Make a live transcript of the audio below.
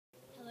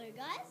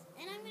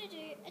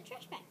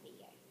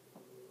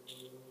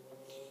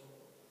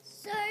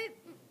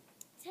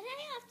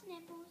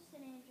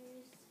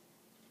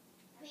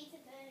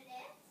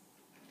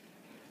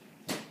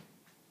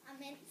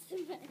Comments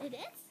about this.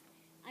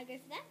 I go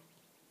for that.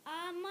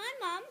 My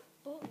mum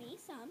bought me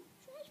some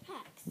trash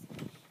packs.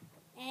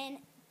 And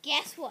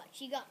guess what?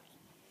 She got me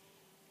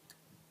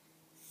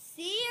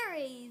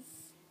Series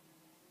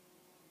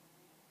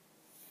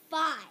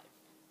 5.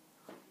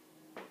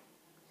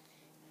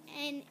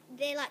 And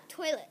they're like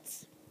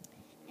toilets.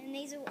 And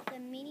these are what the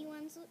mini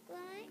ones look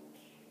like.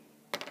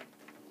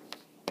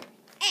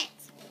 And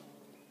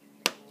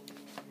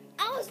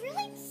I was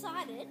really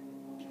excited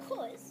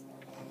because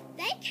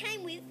they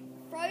came with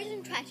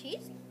frozen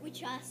trashies,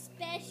 which are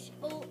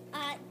special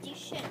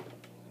edition.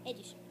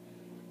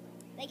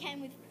 They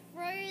came with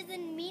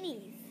frozen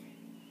minis.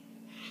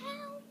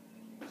 How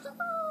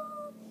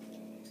cool!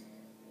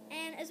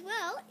 And as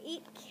well,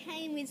 it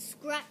came with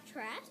scrap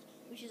trash,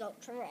 which is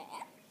ultra rare.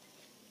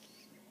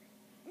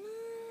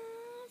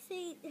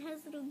 See, it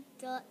has little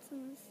dots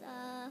and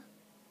stuff.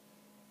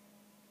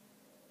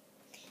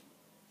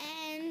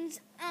 And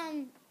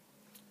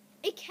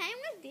it came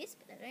with this,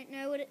 but I don't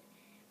know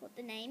what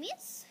the name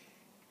is.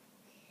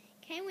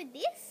 It came with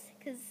this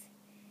because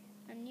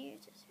I'm new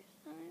to this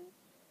time.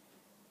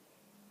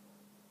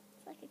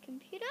 It's like a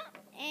computer,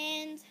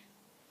 and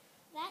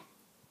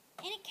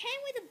it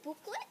came with a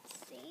booklet.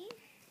 See,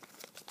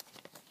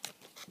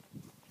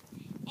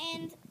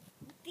 and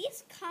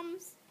this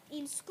comes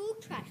in school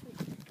trash.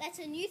 That's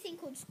a new thing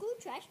called school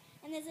trash,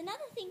 and there's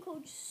another thing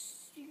called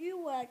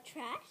sewer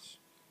trash,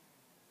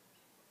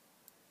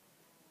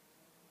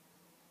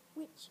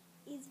 which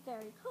is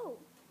very cool.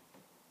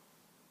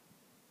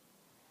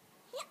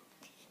 Yeah,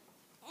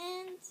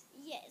 and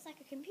yeah, it's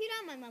like a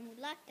computer. My mum would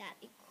like that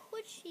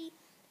because she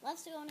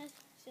loves to go on a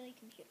silly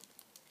computer.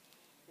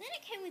 And then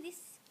it came with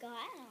this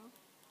guy.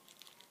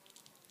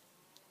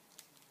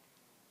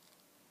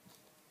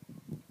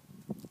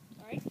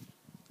 Sorry.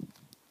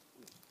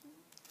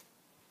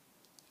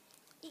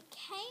 It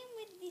came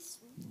with this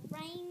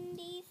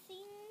reindeer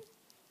thing.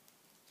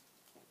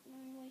 Don't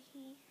know where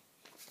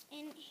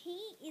and he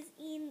is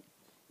in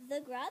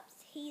the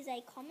Grubs. He's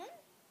a common.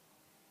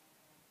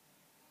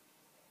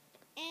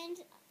 And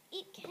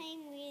it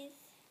came with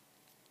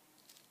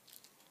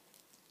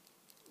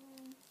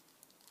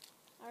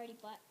I already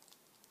bite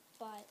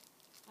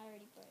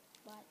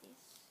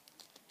this.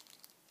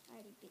 I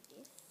already bit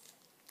this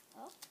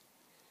off.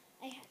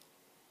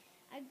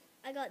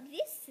 I got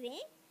this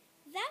thing.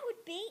 That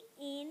would be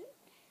in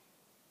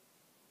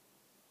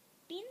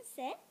bin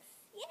sex.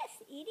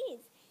 Yes, it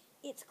is.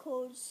 It's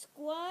called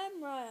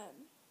Squirm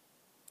Roam.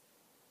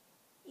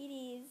 It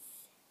is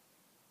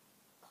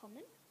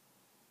common.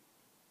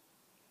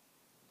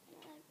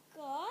 And I've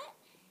got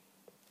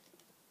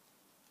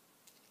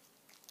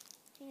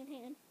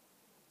hang on.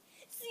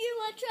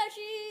 Sewer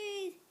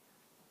trashies!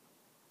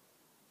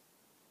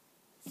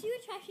 Sewer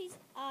trashies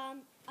are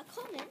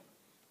common,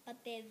 but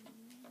they're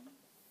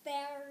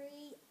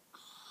very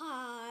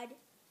hard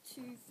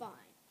to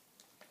find.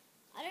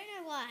 I don't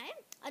know why.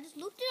 I just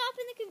looked it up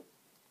in the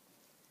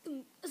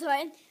I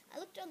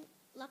looked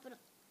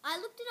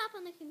it up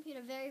on the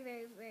computer very,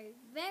 very, very,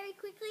 very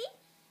quickly,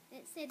 and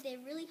it said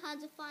they're really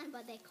hard to find,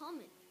 but they're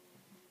common.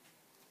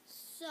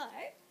 So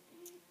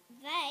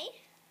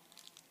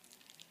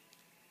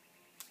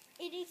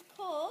it is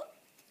called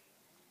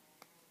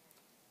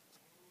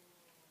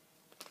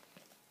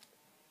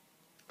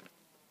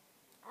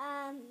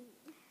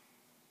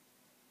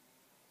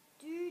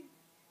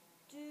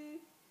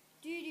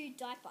Doo-doo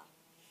diaper.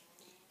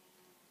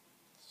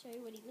 Show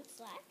you what he looks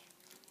like.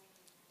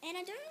 And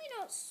I don't really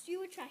know what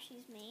sewer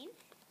trashies mean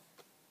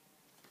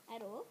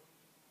at all.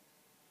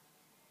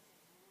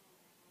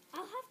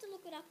 I'll have to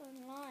look it up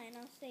online.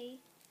 I'll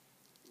see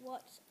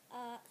what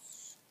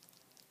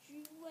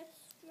sewer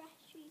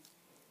trashies.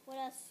 What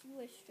are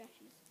sewer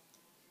trashies?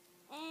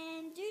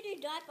 And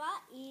Doo-doo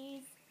diaper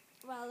is,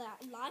 well, I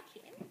like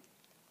him.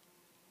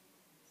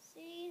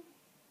 See?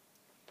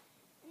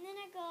 And then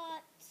I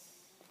got,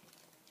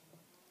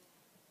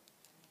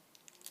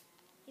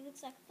 he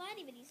looks like a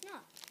fighty, but he's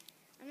not.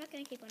 I'm not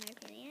going to keep on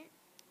opening it.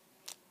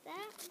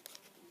 That.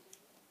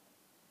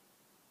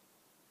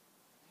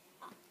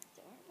 Oh,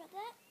 don't worry about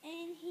that.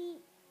 And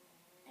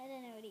I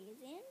don't know what he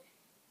is in.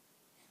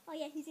 Oh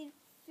yeah, he's in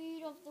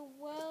Food of the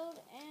World,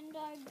 and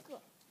I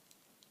got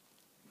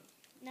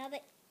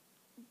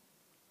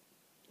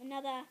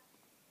another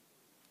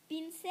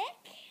bin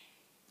sec.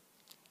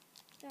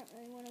 Don't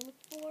really want to look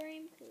for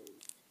him because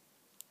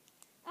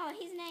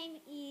his name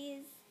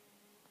is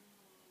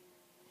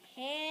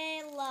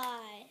Hair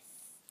Lice.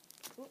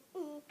 And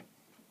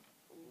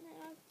then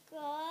I've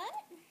got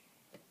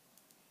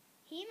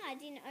him. I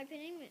didn't open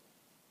him, it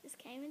just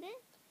came with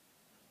it.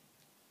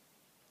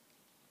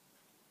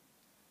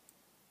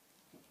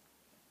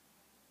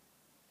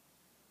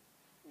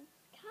 I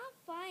can't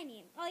find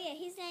him. Oh yeah,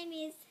 his name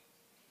is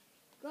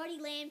Roddy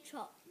Lamb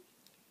Chop.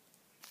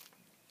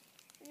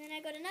 And then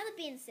I got another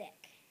bin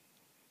sec.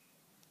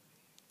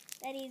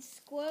 That is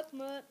Squirt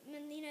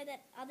Merman, you know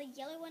that other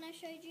yellow one I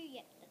showed you?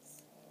 Yep,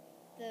 that's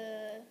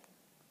the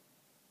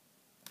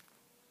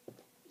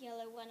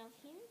yellow one of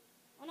him.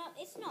 Oh no,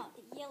 it's not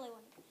the yellow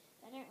one.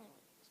 I don't really want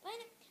to explain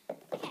it.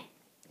 Okay.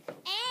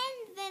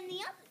 then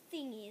the other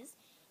thing is,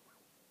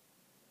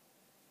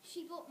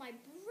 she bought my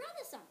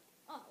brother something.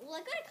 Oh, well, I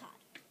got a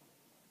card.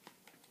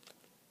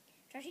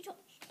 Trashy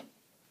Torch.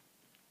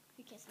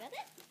 Who cares about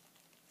that?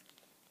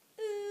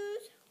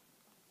 Ooze.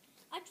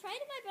 I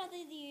traded my brother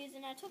the ooze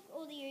and I took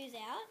all the ooze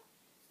out.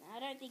 I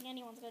don't think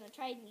anyone's going to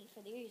trade me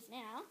for the ooze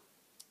now.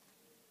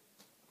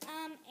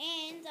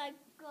 And I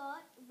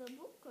got the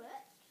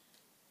booklet.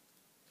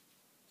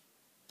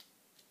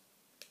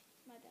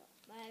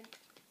 My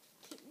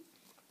kitten.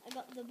 I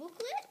got the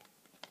booklet.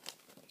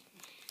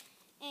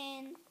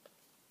 And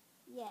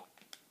yeah.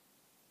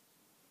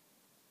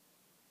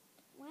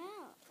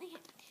 Wow. Okay.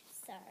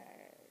 So,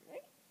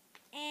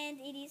 and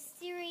it is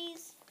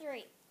series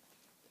 3.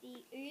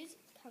 The ooze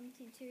comes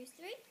in series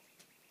 3.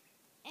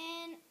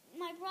 And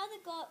my brother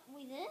got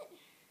with it.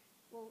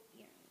 Well,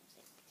 you know what I'm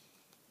saying.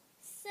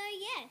 So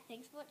yeah,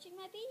 thanks for watching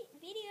my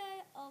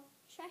video of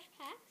Trashy